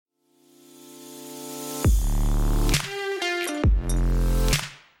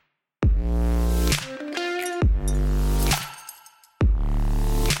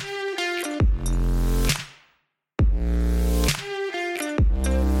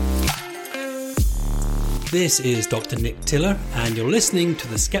This is Dr. Nick Tiller, and you're listening to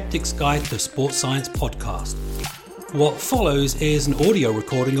the Skeptic's Guide to Sports Science podcast. What follows is an audio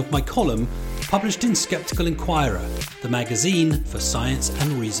recording of my column published in Skeptical Inquirer, the magazine for science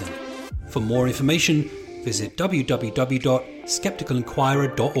and reason. For more information, visit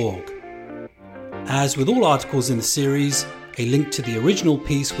www.skepticalinquirer.org. As with all articles in the series, a link to the original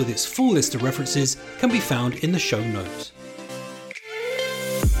piece with its full list of references can be found in the show notes.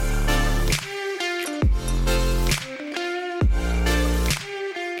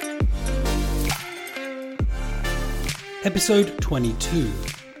 Episode 22: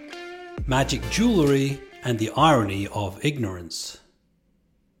 Magic Jewellery and the Irony of Ignorance.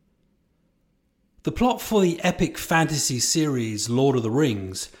 The plot for the epic fantasy series Lord of the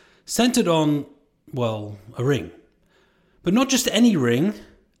Rings centred on, well, a ring. But not just any ring,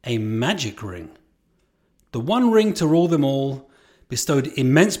 a magic ring. The one ring to rule them all bestowed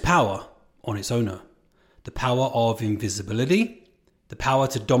immense power on its owner. The power of invisibility, the power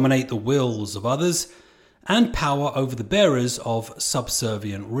to dominate the wills of others, and power over the bearers of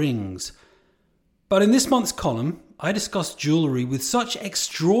subservient rings. But in this month's column, I discussed jewellery with such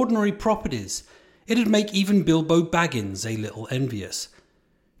extraordinary properties, it'd make even Bilbo Baggins a little envious.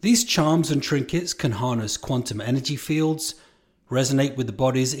 These charms and trinkets can harness quantum energy fields, resonate with the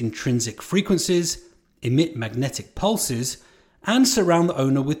body's intrinsic frequencies, emit magnetic pulses, and surround the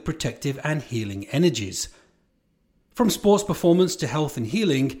owner with protective and healing energies. From sports performance to health and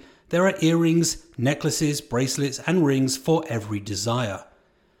healing, there are earrings, necklaces, bracelets, and rings for every desire.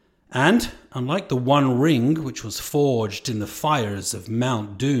 And, unlike the One Ring, which was forged in the fires of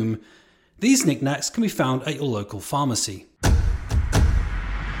Mount Doom, these knickknacks can be found at your local pharmacy.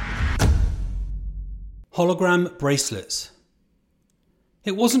 Hologram bracelets.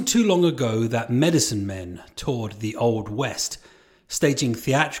 It wasn't too long ago that medicine men toured the Old West, staging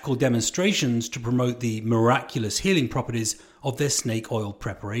theatrical demonstrations to promote the miraculous healing properties of their snake oil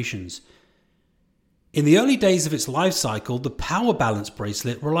preparations. In the early days of its life cycle, the Power Balance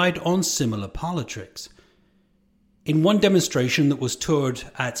bracelet relied on similar parlor tricks. In one demonstration that was toured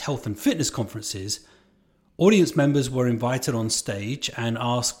at health and fitness conferences, audience members were invited on stage and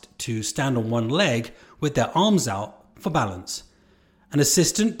asked to stand on one leg with their arms out for balance. An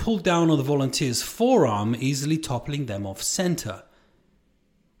assistant pulled down on the volunteer's forearm, easily toppling them off center.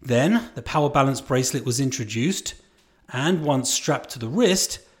 Then the Power Balance bracelet was introduced, and once strapped to the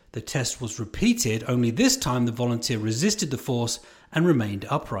wrist, the test was repeated, only this time the volunteer resisted the force and remained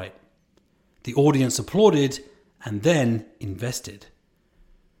upright. The audience applauded and then invested.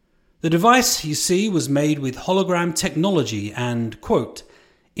 The device, you see, was made with hologram technology and, quote,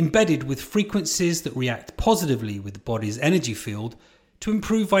 embedded with frequencies that react positively with the body's energy field to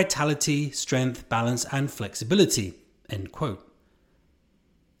improve vitality, strength, balance, and flexibility, end quote.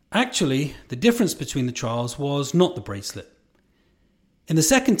 Actually, the difference between the trials was not the bracelet. In the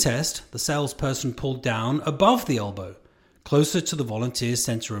second test, the salesperson pulled down above the elbow, closer to the volunteer's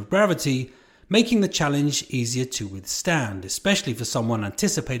center of gravity, making the challenge easier to withstand, especially for someone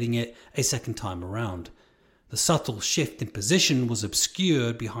anticipating it a second time around. The subtle shift in position was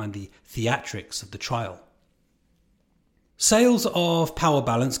obscured behind the theatrics of the trial. Sales of Power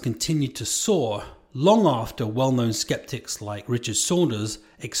Balance continued to soar long after well-known skeptics like Richard Saunders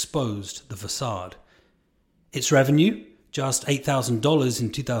exposed the facade. Its revenue, just $8,000 in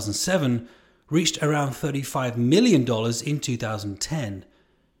 2007, reached around $35 million in 2010.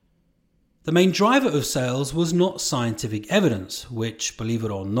 The main driver of sales was not scientific evidence, which, believe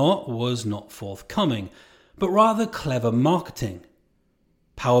it or not, was not forthcoming, but rather clever marketing.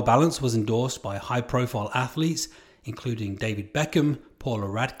 Power Balance was endorsed by high-profile athletes, including David Beckham, Paula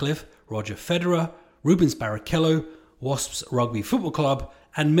Radcliffe, Roger Federer, Rubens Barrichello, Wasps Rugby Football Club,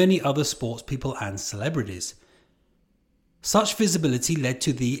 and many other sports people and celebrities. Such visibility led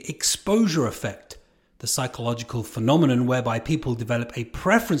to the exposure effect, the psychological phenomenon whereby people develop a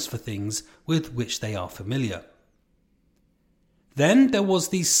preference for things with which they are familiar. Then there was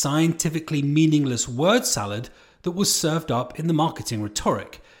the scientifically meaningless word salad that was served up in the marketing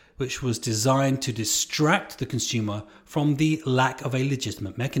rhetoric, which was designed to distract the consumer from the lack of a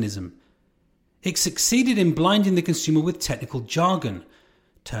legitimate mechanism. It succeeded in blinding the consumer with technical jargon,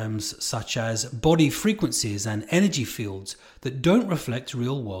 terms such as body frequencies and energy fields that don't reflect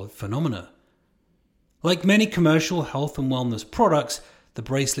real-world phenomena. Like many commercial health and wellness products, the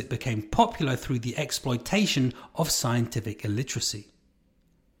bracelet became popular through the exploitation of scientific illiteracy.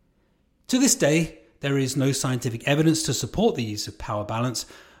 To this day, there is no scientific evidence to support the use of Power Balance,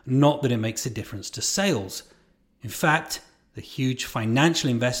 not that it makes a difference to sales. In fact, the huge financial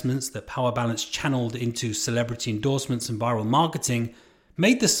investments that Power Balance channeled into celebrity endorsements and viral marketing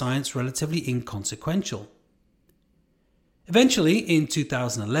made the science relatively inconsequential. Eventually, in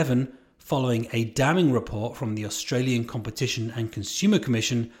 2011, following a damning report from the Australian Competition and Consumer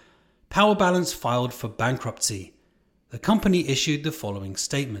Commission, PowerBalance filed for bankruptcy. The company issued the following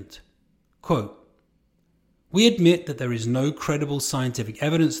statement, quote, "We admit that there is no credible scientific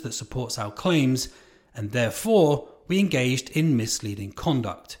evidence that supports our claims, and therefore we engaged in misleading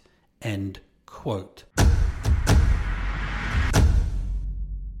conduct." End quote.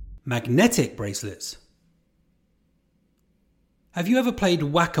 Magnetic bracelets. Have you ever played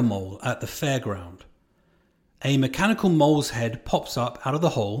whack-a-mole at the fairground? A mechanical mole's head pops up out of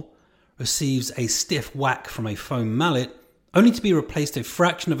the hole, receives a stiff whack from a foam mallet, only to be replaced a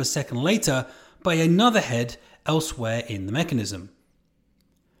fraction of a second later by another head elsewhere in the mechanism.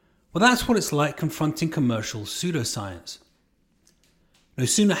 Well, that's what it's like confronting commercial pseudoscience. No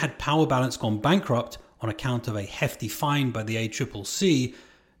sooner had PowerBalance gone bankrupt on account of a hefty fine by the ACCC,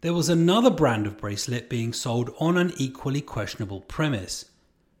 there was another brand of bracelet being sold on an equally questionable premise.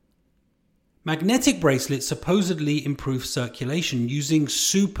 Magnetic bracelets supposedly improve circulation using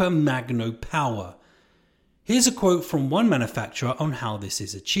super magno power. Here's a quote from one manufacturer on how this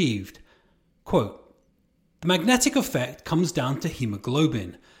is achieved. Quote, "The magnetic effect comes down to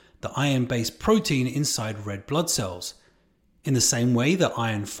hemoglobin, the iron-based protein inside red blood cells. In the same way that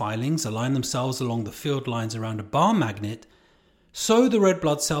iron filings align themselves along the field lines around a bar magnet, so the red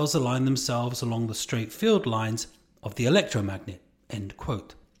blood cells align themselves along the straight field lines of the electromagnet." End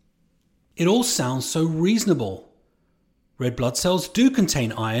quote. It all sounds so reasonable. Red blood cells do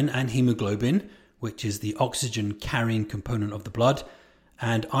contain iron and hemoglobin, which is the oxygen-carrying component of the blood,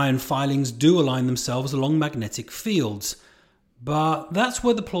 and iron filings do align themselves along magnetic fields. But that's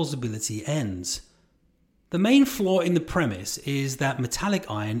where the plausibility ends. The main flaw in the premise is that metallic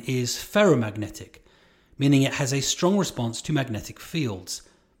iron is ferromagnetic, meaning it has a strong response to magnetic fields.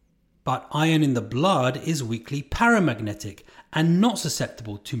 But iron in the blood is weakly paramagnetic and not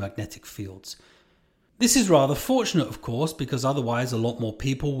susceptible to magnetic fields. This is rather fortunate, of course, because otherwise a lot more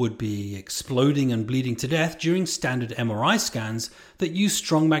people would be exploding and bleeding to death during standard MRI scans that use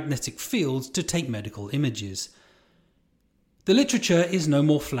strong magnetic fields to take medical images. The literature is no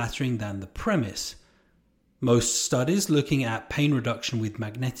more flattering than the premise. Most studies looking at pain reduction with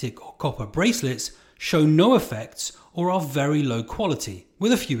magnetic or copper bracelets show no effects or are very low quality,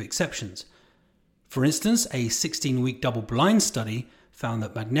 with a few exceptions. For instance, a 16-week double-blind study found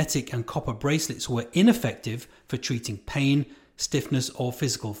that magnetic and copper bracelets were ineffective for treating pain, stiffness, or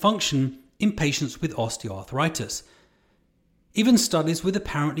physical function in patients with osteoarthritis. Even studies with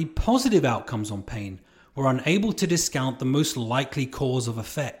apparently positive outcomes on pain were unable to discount the most likely cause of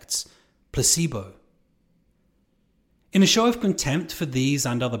effects, placebo. In a show of contempt for these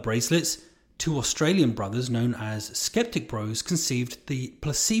and other bracelets, two Australian brothers known as Skeptic Bros conceived the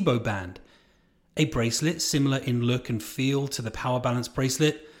Placebo Band, a bracelet similar in look and feel to the PowerBalance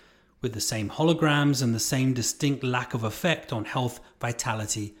bracelet, with the same holograms and the same distinct lack of effect on health,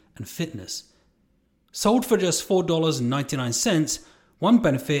 vitality, and fitness. Sold for just $4.99, one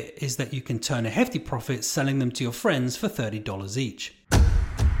benefit is that you can turn a hefty profit selling them to your friends for $30 each.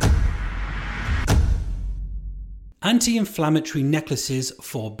 Anti-inflammatory necklaces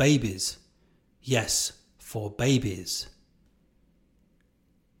for babies. Yes, for babies.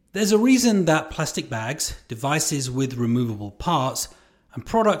 There's a reason that plastic bags, devices with removable parts, and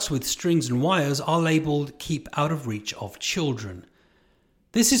products with strings and wires are labelled "keep out of reach of children."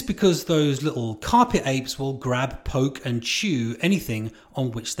 This is because those little carpet apes will grab, poke, and chew anything on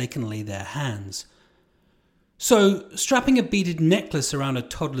which they can lay their hands. So, strapping a beaded necklace around a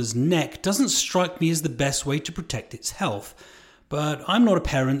toddler's neck doesn't strike me as the best way to protect its health, but I'm not a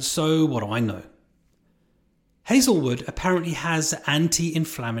parent, so what do I know? Hazelwood apparently has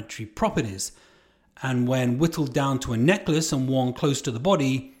anti-inflammatory properties, and when whittled down to a necklace and worn close to the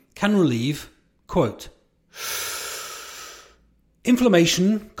body, can relieve, quote,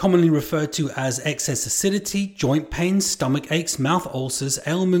 inflammation, commonly referred to as excess acidity, joint pains, stomach aches, mouth ulcers,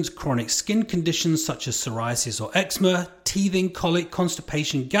 ailments, chronic skin conditions such as psoriasis or eczema, teething, colic,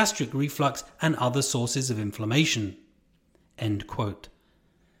 constipation, gastric reflux, and other sources of inflammation. End quote.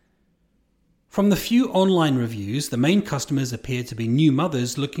 From the few online reviews, the main customers appear to be new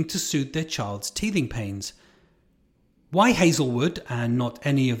mothers looking to soothe their child's teething pains. Why Hazelwood and not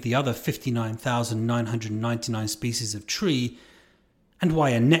any of the other 59,999 species of tree, and why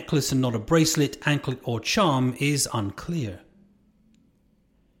a necklace and not a bracelet, anklet, or charm is unclear.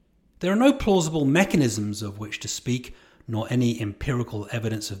 There are no plausible mechanisms of which to speak, nor any empirical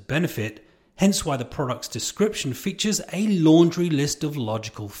evidence of benefit, hence why the product's description features a laundry list of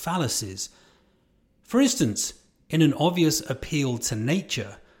logical fallacies. For instance, in an obvious appeal to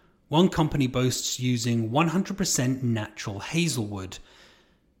nature, One company boasts using 100% natural hazelwood.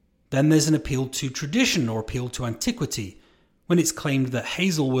 Then there's an appeal to tradition or appeal to antiquity, when it's claimed that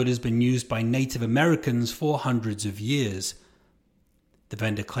hazelwood has been used by Native Americans for hundreds of years. The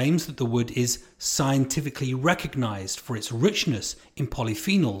vendor claims that the wood is scientifically recognized for its richness in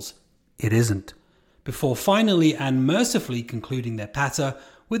polyphenols. It isn't. Before finally and mercifully concluding their patter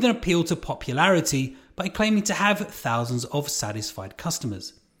with an appeal to popularity by claiming to have thousands of satisfied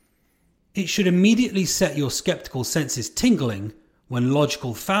customers. It should immediately set your skeptical senses tingling when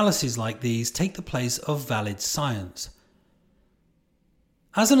logical fallacies like these take the place of valid science.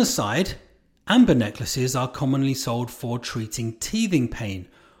 As an aside, amber necklaces are commonly sold for treating teething pain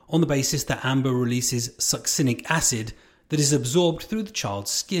on the basis that amber releases succinic acid that is absorbed through the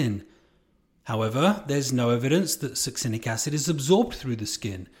child's skin. However, there's no evidence that succinic acid is absorbed through the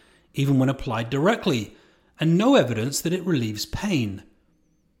skin, even when applied directly, and no evidence that it relieves pain.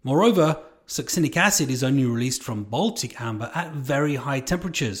 Moreover, succinic acid is only released from Baltic amber at very high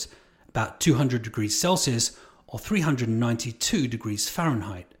temperatures, about 200 degrees Celsius or 392 degrees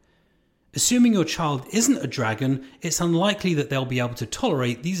Fahrenheit. Assuming your child isn't a dragon, it's unlikely that they'll be able to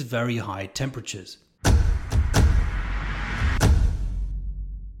tolerate these very high temperatures.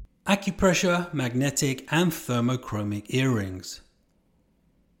 Acupressure, magnetic, and thermochromic earrings.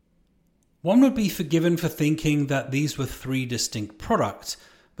 One would be forgiven for thinking that these were three distinct products,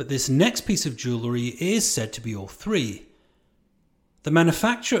 but this next piece of jewellery is said to be all three. The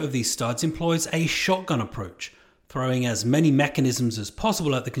manufacturer of these studs employs a shotgun approach, throwing as many mechanisms as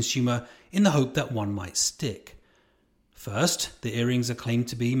possible at the consumer in the hope that one might stick. First, the earrings are claimed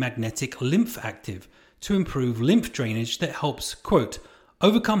to be magnetic lymph active to improve lymph drainage that helps, quote,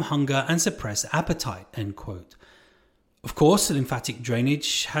 overcome hunger and suppress appetite, end quote. Of course, lymphatic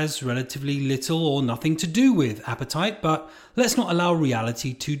drainage has relatively little or nothing to do with appetite, but let's not allow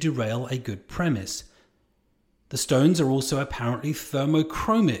reality to derail a good premise. The stones are also apparently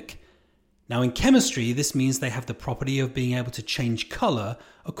thermochromic. Now, in chemistry, this means they have the property of being able to change colour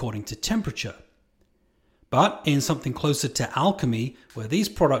according to temperature. But in something closer to alchemy, where these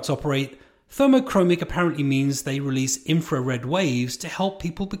products operate, thermochromic apparently means they release infrared waves to help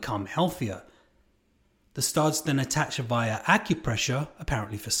people become healthier. The studs then attach via acupressure,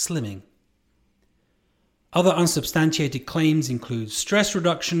 apparently for slimming. Other unsubstantiated claims include stress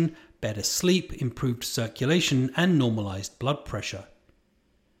reduction, better sleep, improved circulation, and normalized blood pressure.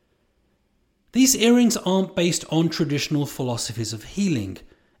 These earrings aren't based on traditional philosophies of healing,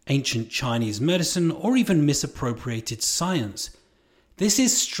 ancient Chinese medicine, or even misappropriated science. This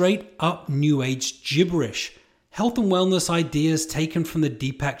is straight up New Age gibberish, health and wellness ideas taken from the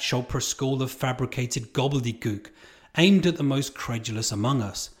Deepak Chopra school of fabricated gobbledygook, aimed at the most credulous among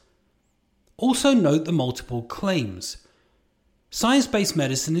us. Also note the multiple claims. Science-based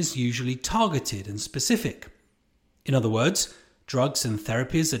medicine is usually targeted and specific. In other words, drugs and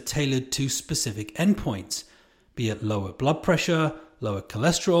therapies are tailored to specific endpoints, be it lower blood pressure, lower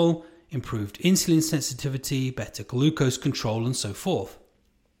cholesterol, improved insulin sensitivity, better glucose control, and so forth.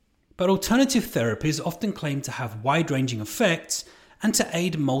 But alternative therapies often claim to have wide-ranging effects and to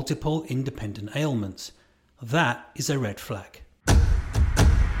aid multiple independent ailments. That is a red flag.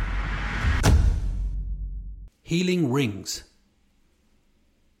 Healing rings.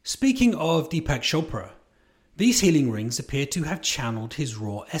 Speaking of Deepak Chopra, these healing rings appear to have channeled his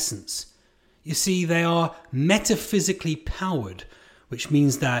raw essence. You see, they are metaphysically powered, which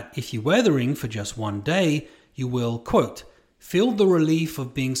means that if you wear the ring for just one day, you will, quote, feel the relief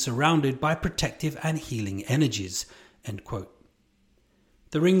of being surrounded by protective and healing energies, end quote.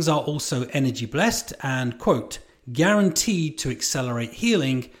 The rings are also energy blessed and, quote, guaranteed to accelerate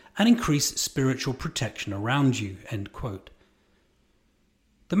healing and increase spiritual protection around you, end quote.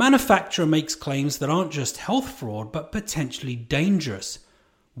 The manufacturer makes claims that aren't just health fraud, but potentially dangerous.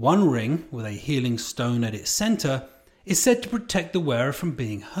 One ring, with a healing stone at its center, is said to protect the wearer from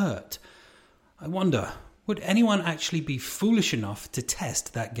being hurt. I wonder, would anyone actually be foolish enough to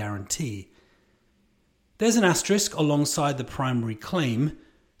test that guarantee? There's an asterisk alongside the primary claim.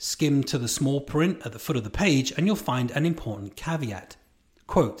 Skim to the small print at the foot of the page and you'll find an important caveat.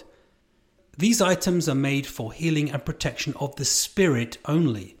 Quote, these items are made for healing and protection of the spirit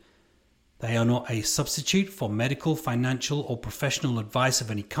only. They are not a substitute for medical, financial, or professional advice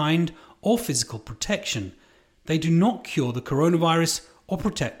of any kind or physical protection. They do not cure the coronavirus or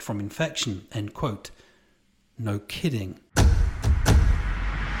protect from infection, end quote. No kidding.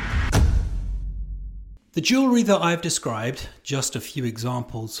 The jewellery that I've described, just a few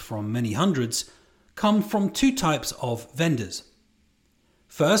examples from many hundreds, come from two types of vendors.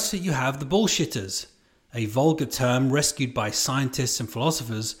 First, you have the bullshitters, a vulgar term rescued by scientists and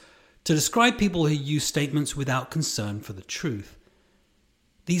philosophers to describe people who use statements without concern for the truth.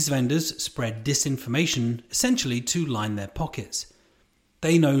 These vendors spread disinformation essentially to line their pockets.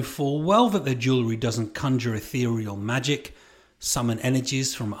 They know full well that their jewellery doesn't conjure ethereal magic, summon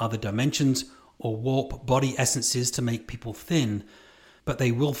energies from other dimensions, or warp body essences to make people thin, but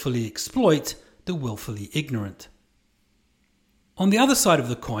they willfully exploit the willfully ignorant. On the other side of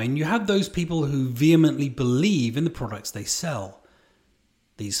the coin, you have those people who vehemently believe in the products they sell.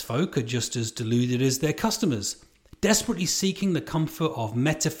 These folk are just as deluded as their customers, desperately seeking the comfort of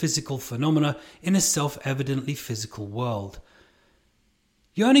metaphysical phenomena in a self-evidently physical world.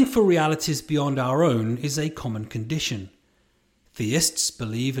 Yearning for realities beyond our own is a common condition. Theists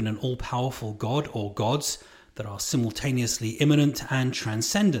believe in an all-powerful God or gods that are simultaneously immanent and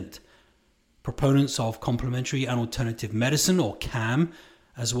transcendent. Proponents of complementary and alternative medicine, or CAM,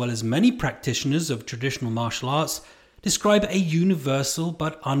 as well as many practitioners of traditional martial arts, describe a universal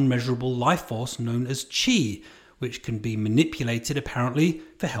but unmeasurable life force known as Qi, which can be manipulated apparently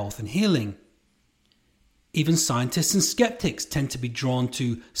for health and healing. Even scientists and skeptics tend to be drawn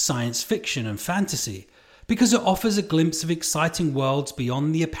to science fiction and fantasy because it offers a glimpse of exciting worlds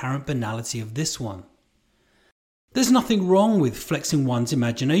beyond the apparent banality of this one. There's nothing wrong with flexing one's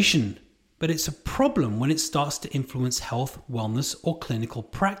imagination, but it's a problem when it starts to influence health, wellness, or clinical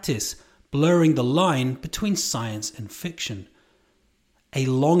practice, blurring the line between science and fiction. A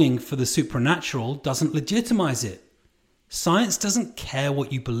longing for the supernatural doesn't legitimize it. Science doesn't care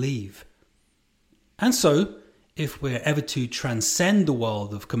what you believe. And so, if we're ever to transcend the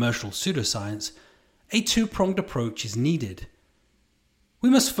world of commercial pseudoscience, a two-pronged approach is needed. We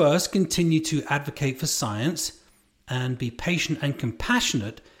must first continue to advocate for science and be patient and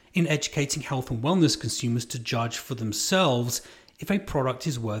compassionate in educating health and wellness consumers to judge for themselves if a product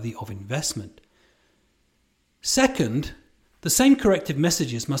is worthy of investment. Second, the same corrective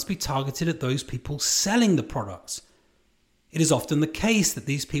messages must be targeted at those people selling the products. It is often the case that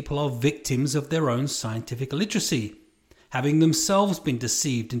these people are victims of their own scientific illiteracy, having themselves been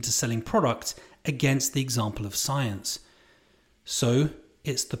deceived into selling products against the example of science. So,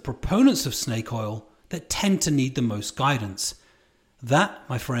 it's the proponents of snake oil that tend to need the most guidance. That,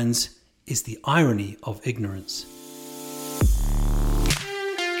 my friends, is the irony of ignorance.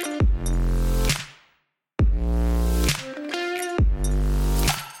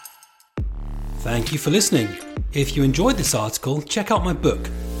 Thank you for listening. If you enjoyed this article, check out my book,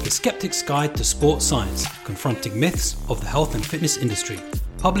 The Skeptic's Guide to Sports Science, Confronting Myths of the Health and Fitness Industry,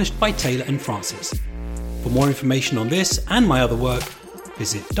 published by Taylor & Francis. For more information on this and my other work,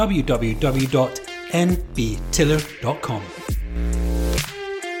 visit www.nbtiller.com.